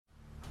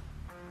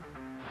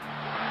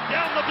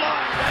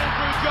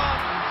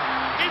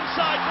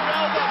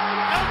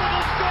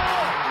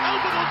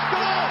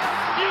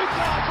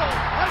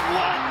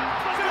one.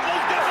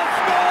 Fiddler's going to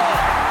score.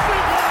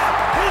 Fiddler,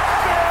 his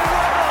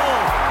farewell.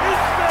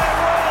 His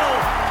farewell.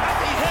 And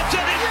he hits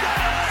it. He's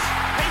got it.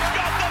 He's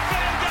got the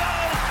field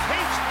goal.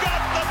 He's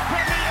got the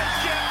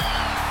premiership.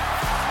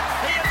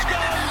 He has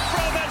gone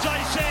from, as I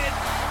said,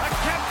 a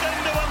captain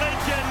to a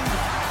legend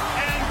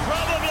and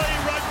probably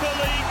rugby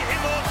league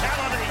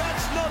immortality.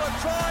 That's not a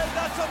try.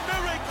 That's a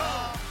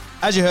miracle.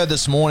 As you heard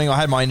this morning, I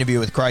had my interview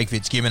with Craig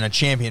Fitzgibbon, a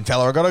champion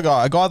fella. I got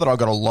a guy that I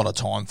got a lot of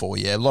time for,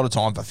 a lot of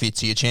time for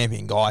Fitzy, a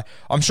champion guy.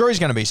 I'm sure he's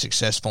going to be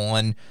successful,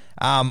 and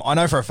I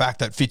know for a fact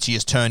that Fitzy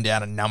has turned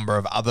down a number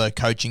of other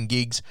coaching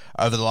gigs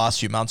over the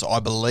last few months. I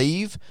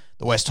believe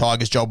the West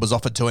Tigers job was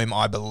offered to him.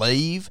 I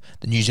believe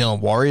the New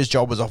Zealand Warriors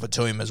job was offered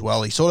to him as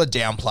well. He sort of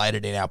downplayed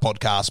it in our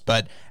podcast,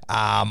 but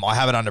I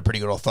have it under pretty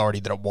good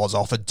authority that it was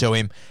offered to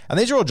him, and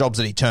these are all jobs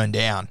that he turned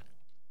down.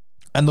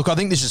 And look, I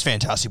think this is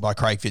fantastic by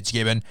Craig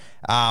Fitzgibbon.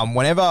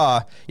 Whenever,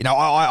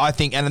 I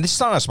think, and this is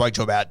something I spoke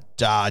to about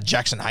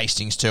Jackson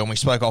Hastings too, and we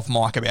spoke off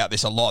mic about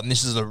this a lot, and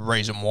this is the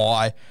reason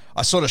why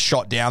I sort of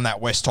shot down that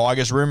West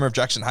Tigers rumour of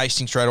Jackson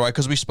Hastings straight away,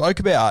 because we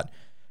spoke about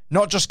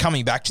not just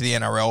coming back to the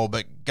NRL,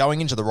 but going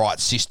into the right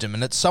system,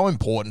 and it's so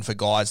important for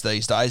guys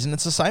these days, and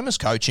it's the same as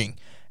coaching.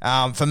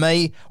 For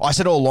me, I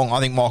said all along, I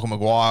think Michael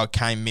Maguire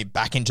came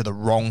back into the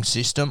wrong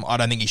system. I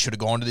don't think he should have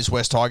gone to this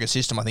West Tigers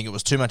system. I think it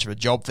was too much of a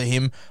job for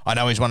him. I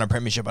know he's won a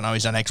premiership. I know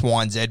he's done X,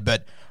 Y, and Z,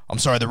 but I'm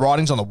sorry, the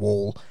writing's on the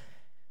wall. It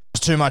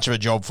was too much of a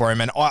job for him,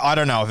 and I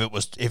don't know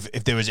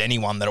if there was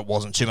anyone that it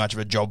wasn't too much of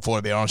a job for,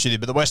 to be honest with you,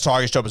 but the West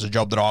Tigers job is a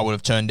job that I would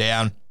have turned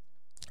down.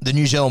 The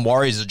New Zealand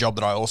Warriors is a job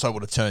that I also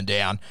would have turned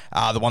down,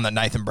 the one that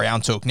Nathan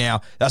Brown took.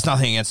 Now, that's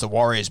nothing against the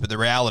Warriors, but the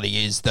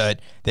reality is that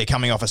they're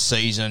coming off a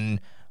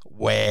season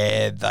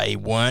where they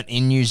weren't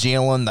in New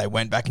Zealand. They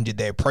went back and did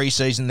their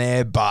preseason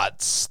there,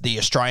 but the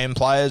Australian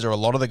players, or a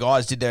lot of the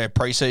guys, did their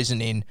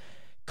preseason in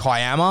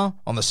Kiama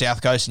on the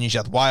south coast of New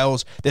South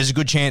Wales. There's a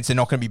good chance they're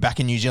not going to be back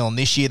in New Zealand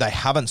this year. They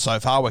haven't so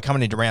far. We're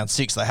coming into round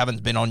 6. They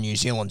haven't been on New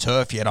Zealand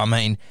turf yet. I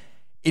mean,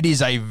 it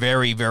is a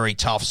very, very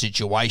tough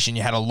situation.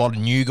 You had a lot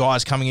of new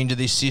guys coming into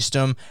this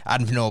system.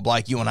 Adam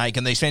Fanua-Blake, Ewan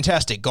Aiken, these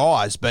fantastic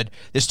guys, but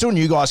there's still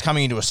new guys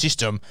coming into a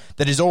system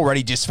that is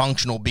already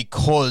dysfunctional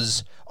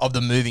because of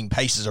the moving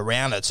pieces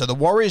around it. So the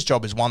Warriors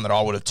job is one that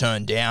I would have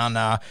turned down.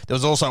 There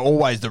was also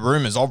always the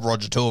rumours of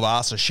Roger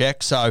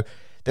Tuivasa-Sheck, so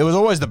there was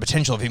always the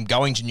potential of him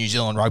going to New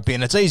Zealand rugby,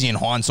 and it's easy in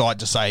hindsight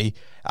to say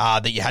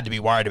that you had to be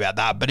worried about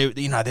that, but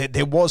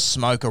there was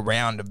smoke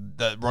around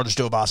that Roger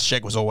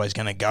Tuivasa-Sheck was always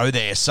going to go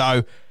there.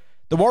 So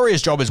the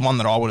Warriors job is one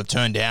that I would have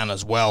turned down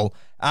as well.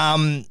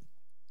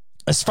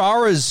 As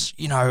far as,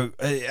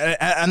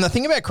 and the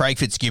thing about Craig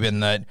Fitzgibbon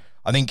that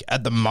I think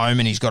at the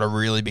moment he's got a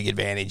really big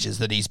advantage is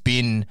that he's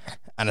been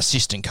an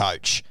assistant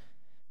coach.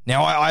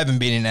 Now, I haven't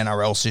been in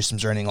NRL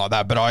systems or anything like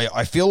that, but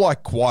I feel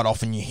like quite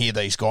often you hear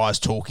these guys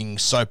talking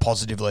so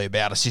positively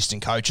about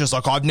assistant coaches.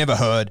 Like, I've never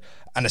heard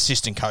an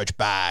assistant coach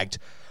bagged.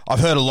 I've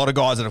heard a lot of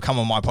guys that have come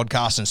on my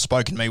podcast and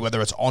spoken to me,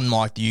 whether it's on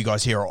mic that you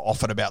guys hear, or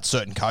offered about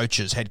certain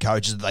coaches, head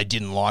coaches that they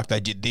didn't like,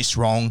 they did this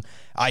wrong.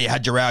 You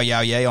had Jarrell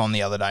Yao on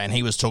the other day, and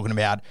he was talking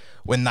about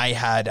when they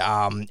had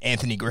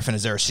Anthony Griffin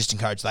as their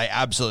assistant coach, they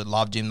absolutely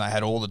loved him. They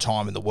had all the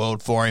time in the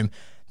world for him.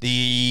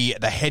 The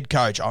head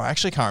coach, I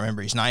actually can't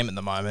remember his name at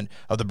the moment,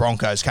 of the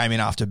Broncos, came in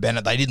after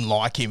Bennett. They didn't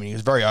like him, and he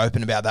was very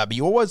open about that. But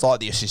you always like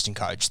the assistant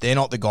coach. They're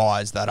not the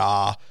guys that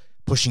are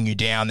pushing you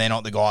down. They're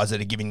not the guys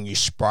that are giving you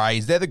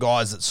sprays. They're the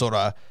guys that sort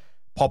of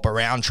pop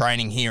around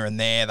training here and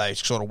there. They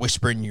sort of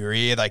whisper in your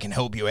ear. They can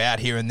help you out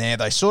here and there.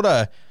 They sort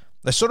of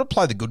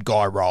play the good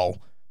guy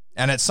role.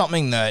 And it's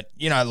something that,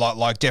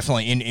 like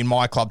definitely in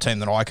my club team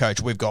that I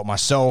coach, we've got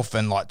myself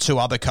and like 2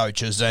 other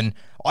coaches, and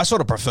I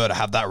sort of prefer to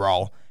have that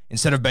role.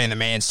 Instead of being the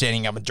man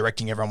standing up and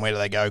directing everyone where do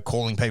they go,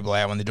 calling people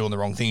out when they're doing the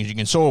wrong things, you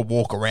can sort of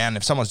walk around.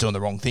 If someone's doing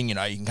the wrong thing, you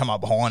can come up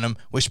behind them,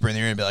 whisper in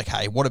their ear and be like,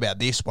 hey, what about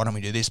this? Why don't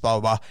we do this? Blah,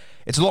 blah, blah.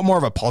 It's a lot more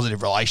of a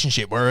positive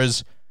relationship,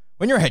 whereas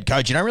when you're a head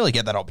coach, you don't really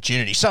get that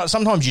opportunity. So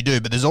sometimes you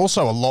do, but there's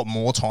also a lot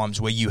more times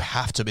where you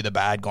have to be the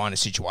bad guy in a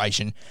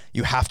situation.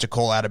 You have to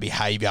call out a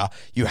behaviour.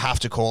 You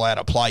have to call out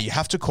a play. You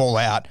have to call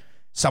out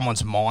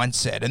someone's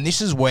mindset. And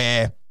this is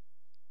where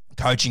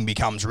coaching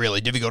becomes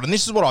really difficult. And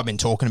this is what I've been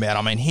talking about.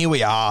 I mean, here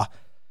we are.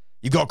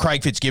 You've got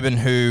Craig Fitzgibbon,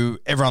 who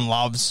everyone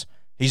loves.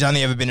 He's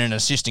only ever been an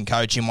assistant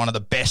coach in one of the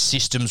best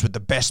systems with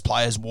the best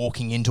players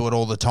walking into it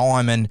all the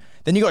time. And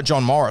then you got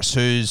John Morris,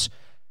 who's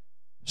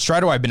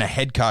straight away been a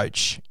head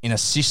coach in a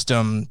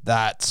system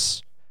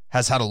that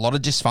has had a lot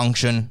of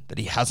dysfunction, that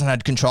he hasn't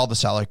had control of the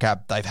salary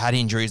cap. They've had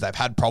injuries. They've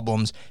had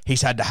problems.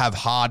 He's had to have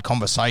hard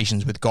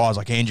conversations with guys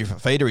like Andrew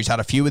Fafita. He's had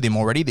a few with him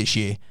already this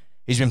year.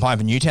 He's been playing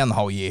for Newtown the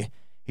whole year.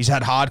 He's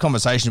had hard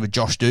conversations with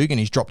Josh Dugan.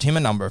 He's dropped him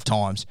a number of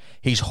times.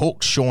 He's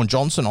hooked Sean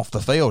Johnson off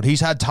the field. He's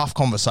had tough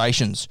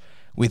conversations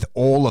with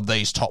all of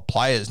these top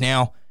players.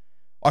 Now,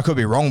 I could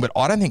be wrong, but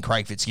I don't think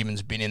Craig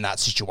Fitzgibbon's been in that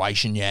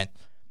situation yet.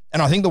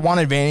 And I think the one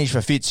advantage for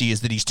Fitzy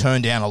is that he's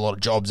turned down a lot of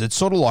jobs. It's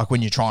sort of like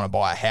when you're trying to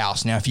buy a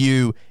house. Now, if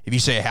you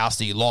see a house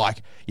that you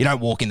like, you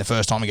don't walk in the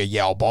first time and go,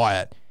 yeah, I'll buy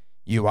it.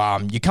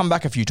 You come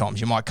back a few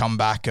times. You might come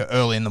back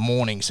early in the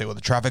morning, see what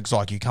the traffic's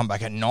like. You come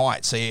back at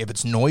night, see if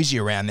it's noisy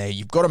around there.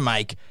 You've got to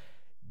make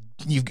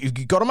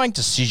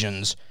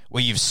decisions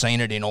where you've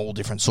seen it in all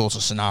different sorts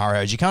of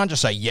scenarios. You can't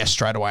just say yes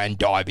straight away and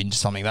dive into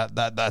something.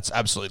 That's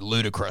absolutely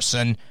ludicrous.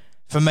 And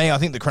for me, I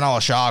think the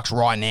Cronulla Sharks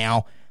right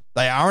now,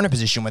 they are in a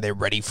position where they're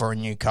ready for a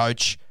new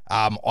coach.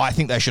 I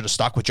think they should have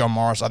stuck with John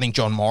Morris. I think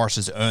John Morris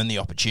has earned the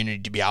opportunity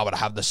to be able to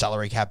have the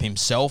salary cap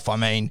himself. I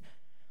mean,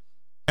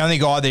 the only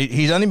guy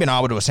he's only been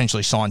able to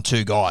essentially sign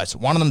 2 guys.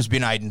 One of them's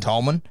been Aiden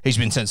Tolman. He's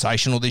been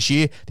sensational this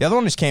year. The other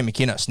one is Cam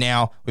McInnes.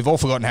 Now, we've all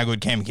forgotten how good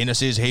Cam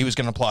McInnes is. He was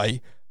going to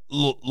play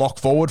lock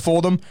forward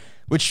for them,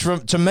 which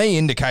to me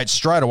indicates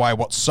straight away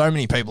what so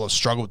many people have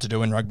struggled to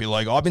do in rugby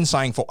league. I've been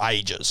saying for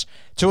ages,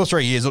 2 or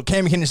 3 years, look,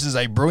 Cam McInnes is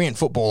a brilliant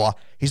footballer.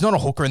 He's not a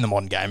hooker in the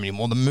modern game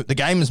anymore. The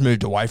game has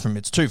moved away from him.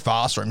 It's too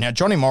fast for him. Now,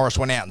 Johnny Morris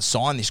went out and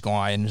signed this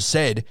guy and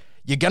said,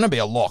 you're going to be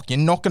a lock. You're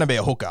not going to be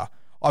a hooker.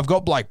 I've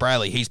got Blake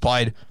Brayley. He's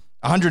played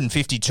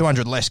 150,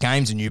 200 less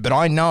games than you, but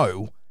I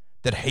know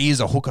that he is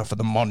a hooker for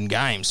the modern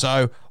game.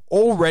 So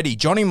already,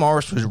 Johnny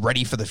Morris was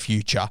ready for the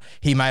future.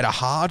 He made a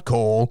hard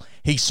call.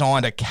 He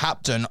signed a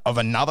captain of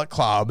another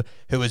club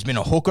who has been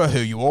a hooker who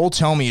you all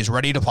tell me is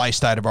ready to play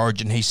State of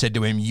Origin. He said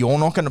to him, you're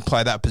not going to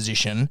play that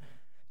position.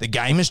 The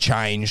game has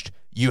changed.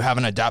 You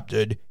haven't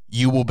adapted.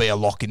 You will be a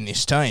lock in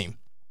this team.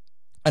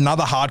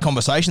 Another hard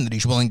conversation that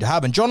he's willing to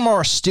have. And John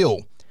Morris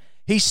still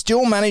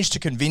managed to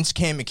convince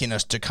Cam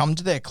McInnes to come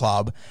to their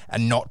club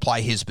and not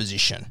play his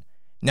position.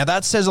 Now,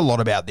 that says a lot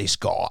about this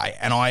guy,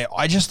 and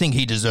I just think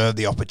he deserved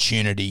the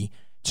opportunity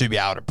to be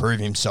able to prove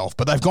himself.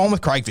 But they've gone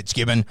with Craig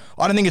Fitzgibbon.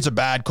 I don't think it's a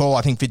bad call.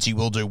 I think Fitzy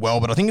will do well,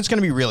 but I think it's going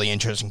to be really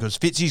interesting because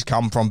Fitzy's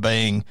come from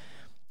being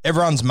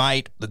everyone's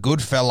mate, the good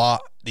fella,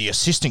 the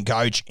assistant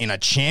coach in a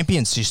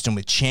champion system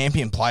with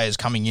champion players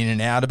coming in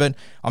and out of it.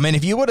 I mean,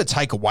 if you were to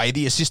take away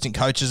the assistant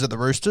coaches at the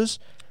Roosters,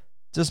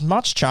 does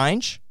much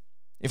change?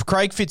 If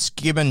Craig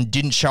Fitzgibbon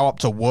didn't show up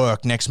to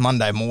work next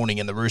Monday morning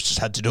and the Roosters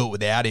had to do it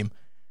without him,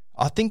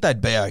 I think they'd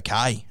be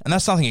okay. And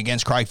that's nothing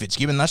against Craig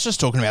Fitzgibbon. That's just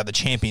talking about the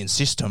champion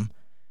system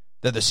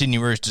that the Sydney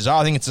Roosters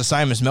are. I think it's the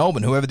same as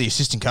Melbourne, whoever the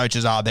assistant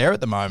coaches are there at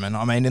the moment.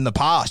 I mean, in the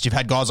past, you've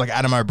had guys like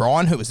Adam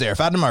O'Brien who was there.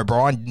 If Adam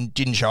O'Brien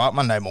didn't show up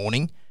Monday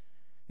morning,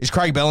 is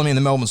Craig Bellamy and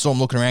the Melbourne Storm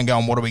looking around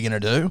going, what are we going to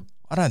do?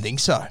 I don't think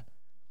so.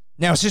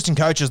 Now, assistant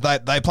coaches,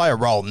 they play a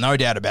role, no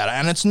doubt about it.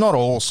 And it's not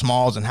all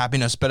smiles and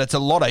happiness, but it's a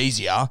lot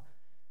easier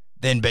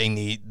than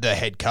being the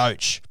head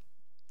coach.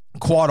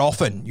 Quite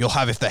often, you'll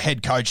have, if the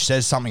head coach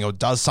says something or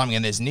does something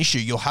and there's an issue,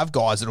 you'll have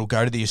guys that will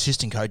go to the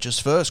assistant coaches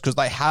first because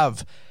they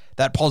have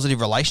that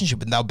positive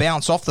relationship and they'll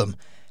bounce off them.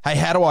 Hey,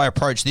 how do I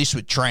approach this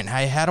with Trent?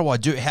 Hey, how do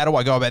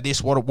I go about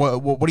this? What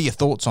are your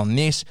thoughts on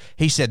this?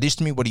 He said this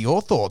to me. What are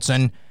your thoughts?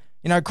 And,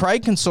 you know,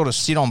 Craig can sort of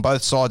sit on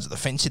both sides of the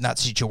fence in that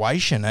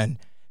situation and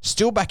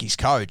still back his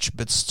coach,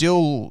 but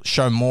still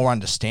show more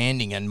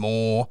understanding and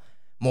more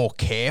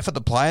care for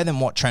the player than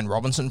what Trent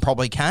Robinson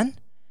probably can.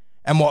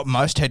 And what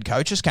most head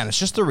coaches can. It's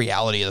just the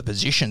reality of the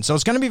position. So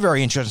it's going to be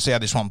very interesting to see how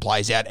this one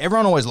plays out.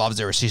 Everyone always loves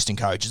their assistant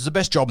coach. It's the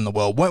best job in the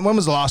world. When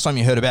was the last time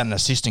you heard about an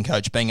assistant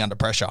coach being under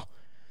pressure?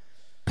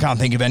 I can't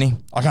think of any.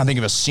 I can't think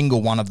of a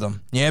single one of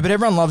them. Yeah, but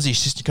everyone loves the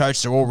assistant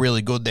coach. They're all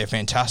really good. They're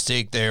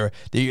fantastic. They're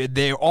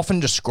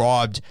often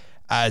described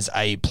as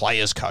a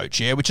player's coach,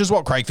 yeah, which is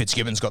what Craig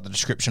Fitzgibbon's got the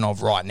description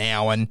of right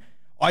now. And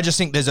I just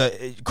think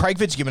Craig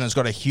Fitzgibbon has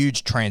got a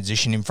huge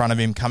transition in front of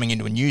him coming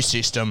into a new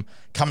system,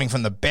 coming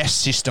from the best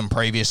system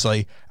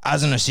previously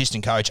as an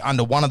assistant coach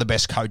under one of the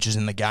best coaches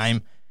in the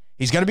game.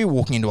 He's going to be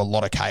walking into a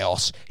lot of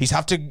chaos. He's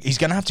going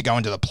to have to go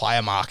into the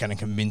player market and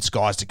convince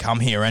guys to come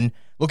here. And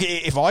look,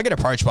 if I get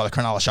approached by the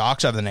Cronulla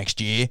Sharks over the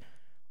next year,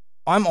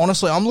 I'm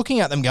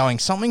looking at them going,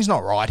 something's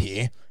not right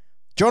here.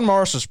 John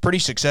Morris was pretty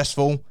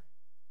successful.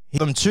 He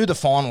got them to the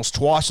finals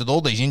twice with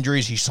all these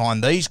injuries. He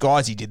signed these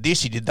guys. He did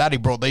this. He did that. He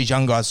brought these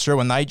young guys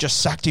through, and they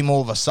just sacked him all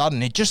of a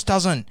sudden. It just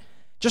doesn't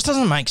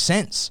make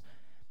sense.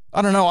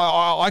 I don't know.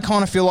 I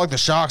kind of feel like the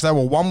Sharks, they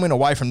were one win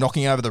away from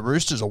knocking over the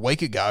Roosters a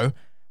week ago.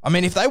 I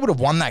mean, if they would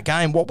have won that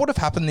game, what would have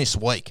happened this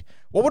week?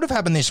 What would have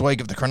happened this week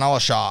if the Cronulla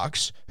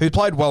Sharks, who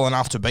played well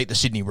enough to beat the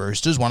Sydney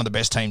Roosters, one of the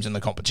best teams in the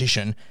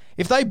competition,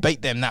 if they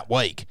beat them that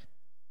week,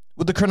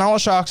 would the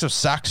Cronulla Sharks have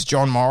sacked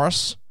John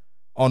Morris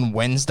on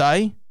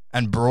Wednesday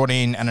and brought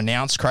in and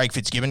announced Craig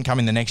Fitzgibbon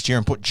coming the next year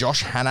and put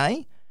Josh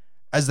Hannay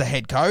as the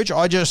head coach?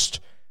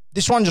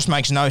 This one just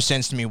makes no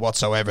sense to me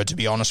whatsoever, to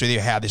be honest with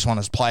you, how this one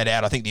has played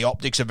out. I think the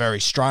optics are very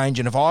strange.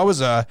 And if I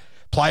was a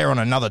player on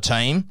another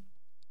team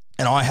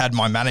and I had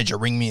my manager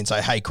ring me and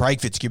say, hey, Craig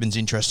Fitzgibbon's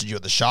interested you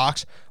at the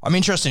Sharks, I'm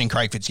interested in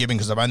Craig Fitzgibbon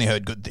because I've only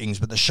heard good things.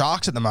 But the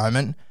Sharks at the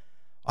moment,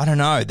 I don't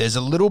know. There's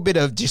a little bit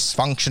of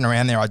dysfunction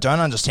around there. I don't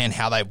understand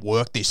how they've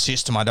worked this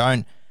system. I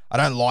don't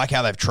like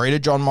how they've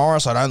treated John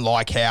Morris. I don't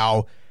like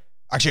how...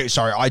 Actually,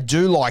 sorry, I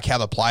do like how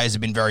the players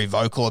have been very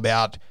vocal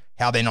about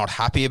how they're not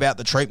happy about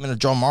the treatment of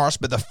John Morris,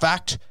 but the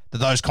fact that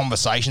those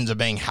conversations are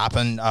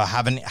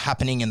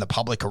happening in the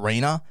public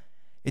arena,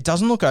 it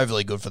doesn't look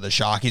overly good for the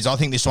Sharkies. I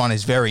think this one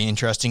is very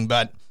interesting,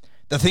 but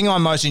the thing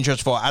I'm most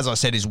interested for, as I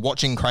said, is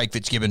watching Craig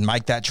Fitzgibbon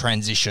make that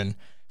transition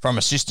from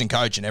assistant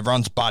coach and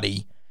everyone's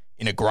buddy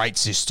in a great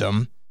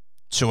system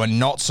to a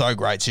not so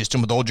great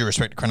system, with all due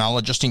respect to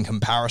Cronulla, just in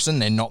comparison,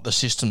 they're not the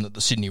system that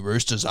the Sydney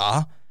Roosters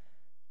are.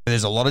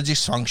 There's a lot of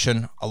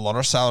dysfunction, a lot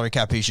of salary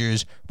cap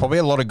issues, probably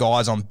a lot of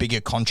guys on bigger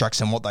contracts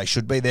than what they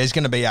should be. There's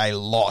going to be a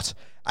lot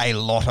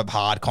of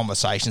hard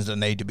conversations that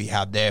need to be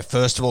had there.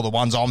 First of all, the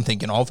ones I'm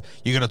thinking of,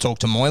 you got to talk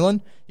to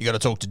Moylan, you got to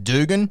talk to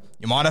Dugan,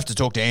 you might have to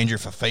talk to Andrew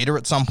Fafita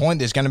at some point.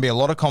 There's going to be a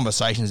lot of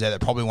conversations there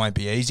that probably won't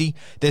be easy.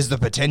 There's the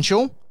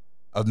potential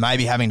of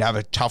maybe having to have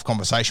a tough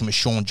conversation with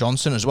Sean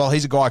Johnson as well.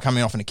 He's a guy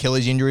coming off an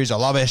Achilles injuries. I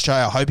love SJ.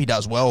 I hope he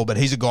does well, but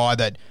he's a guy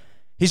that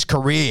his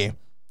career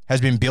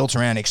has been built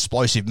around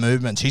explosive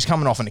movements. He's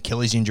coming off an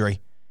Achilles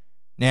injury.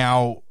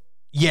 Now,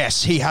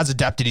 yes, he has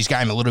adapted his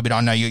game a little bit. I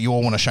know you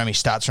all want to show me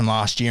stats from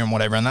last year and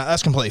whatever, and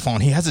that's completely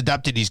fine. He has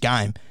adapted his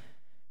game.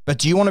 But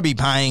do you want to be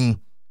paying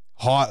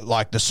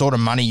the sort of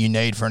money you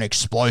need for an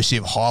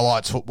explosive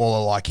highlights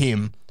footballer like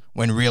him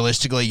when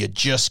realistically you're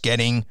just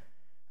getting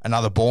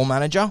another ball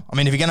manager? I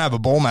mean, if you're going to have a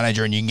ball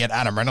manager and you can get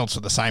Adam Reynolds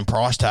for the same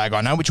price tag, I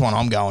know which one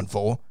I'm going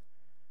for.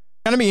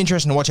 It's going to be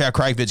interesting to watch how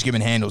Craig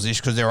Fitzgibbon handles this,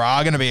 because there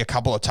are going to be a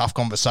couple of tough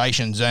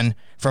conversations. And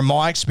from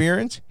my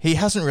experience, he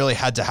hasn't really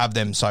had to have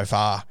them so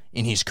far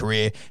in his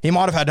career. He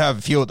might have had to have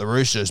a few at the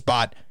Roosters,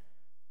 but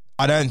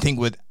I don't think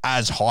with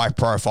as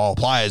high-profile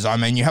players. I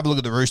mean, you have a look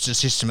at the Roosters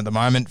system at the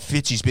moment.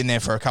 Fitzy's been there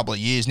for a couple of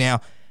years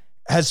now.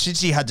 Has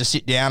Fitzy had to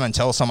sit down and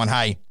tell someone,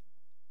 hey,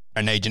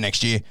 I need you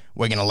next year,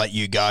 we're going to let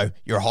you go.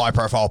 You're a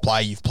high-profile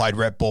player. You've played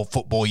rep ball,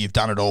 football. You've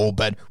done it all.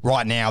 But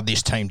right now,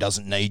 this team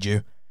doesn't need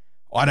you.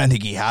 I don't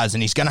think he has,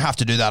 and he's going to have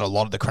to do that a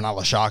lot at the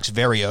Cronulla Sharks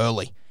very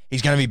early.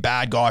 He's going to be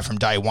bad guy from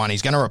day one.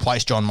 He's going to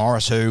replace John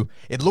Morris, who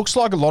it looks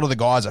like a lot of the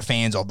guys are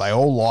fans of. They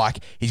all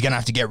like. He's going to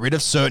have to get rid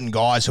of certain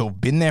guys who have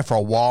been there for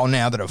a while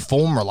now that have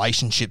formed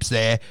relationships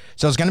there.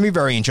 So it's going to be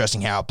very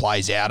interesting how it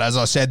plays out. As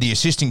I said, the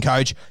assistant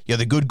coach, you're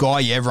the good guy,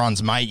 you're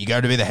everyone's mate. You go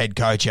to be the head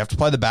coach. You have to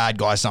play the bad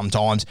guy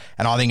sometimes.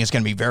 And I think it's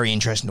going to be very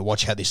interesting to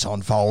watch how this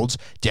unfolds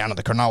down at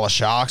the Cronulla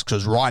Sharks,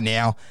 because right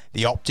now,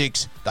 the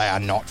optics, they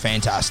are not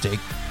fantastic.